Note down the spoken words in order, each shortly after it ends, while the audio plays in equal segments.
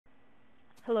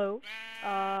Hello.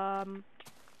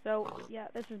 So yeah,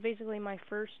 this is basically my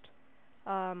first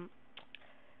um,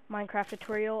 Minecraft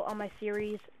tutorial on my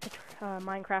series,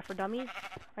 Minecraft for Dummies.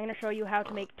 I'm going to show you how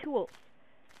to make tools.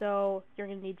 So you're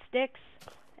going to need sticks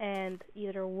and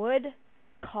either wood,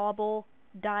 cobble,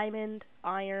 diamond,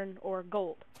 iron, or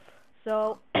gold.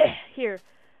 So here,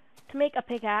 to make a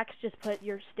pickaxe, just put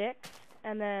your sticks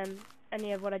and then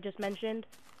any of what I just mentioned,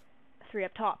 3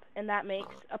 up top, and that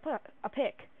makes a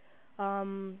pick.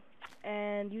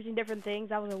 And using different things,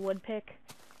 that was a wood pick,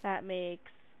 that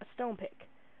makes a stone pick.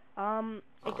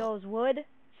 It goes wood,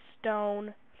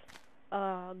 stone,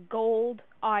 gold,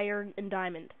 iron, and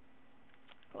diamond.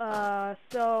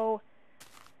 So,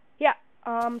 yeah,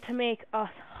 to make a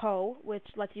hoe, which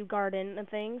lets you garden and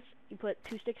things, you put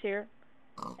 2 sticks here,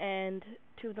 and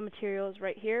 2 of the materials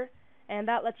right here, and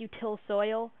that lets you till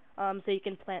soil, so you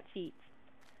can plant seeds.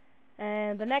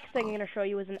 And the next thing I'm going to show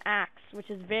you is an axe,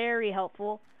 which is very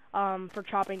helpful for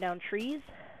chopping down trees.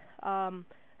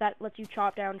 That lets you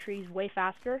chop down trees way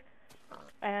faster.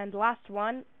 And the last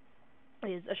one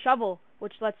is a shovel,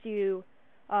 which lets you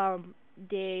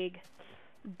dig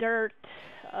dirt,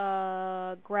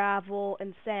 gravel,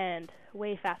 and sand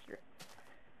way faster.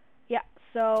 Yeah,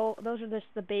 so those are just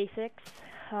the basics.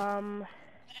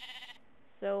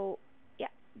 So, yeah,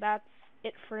 that's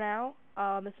it for now.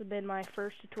 This has been my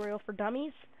first tutorial for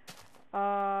dummies.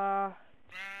 Tune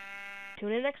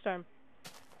in next time.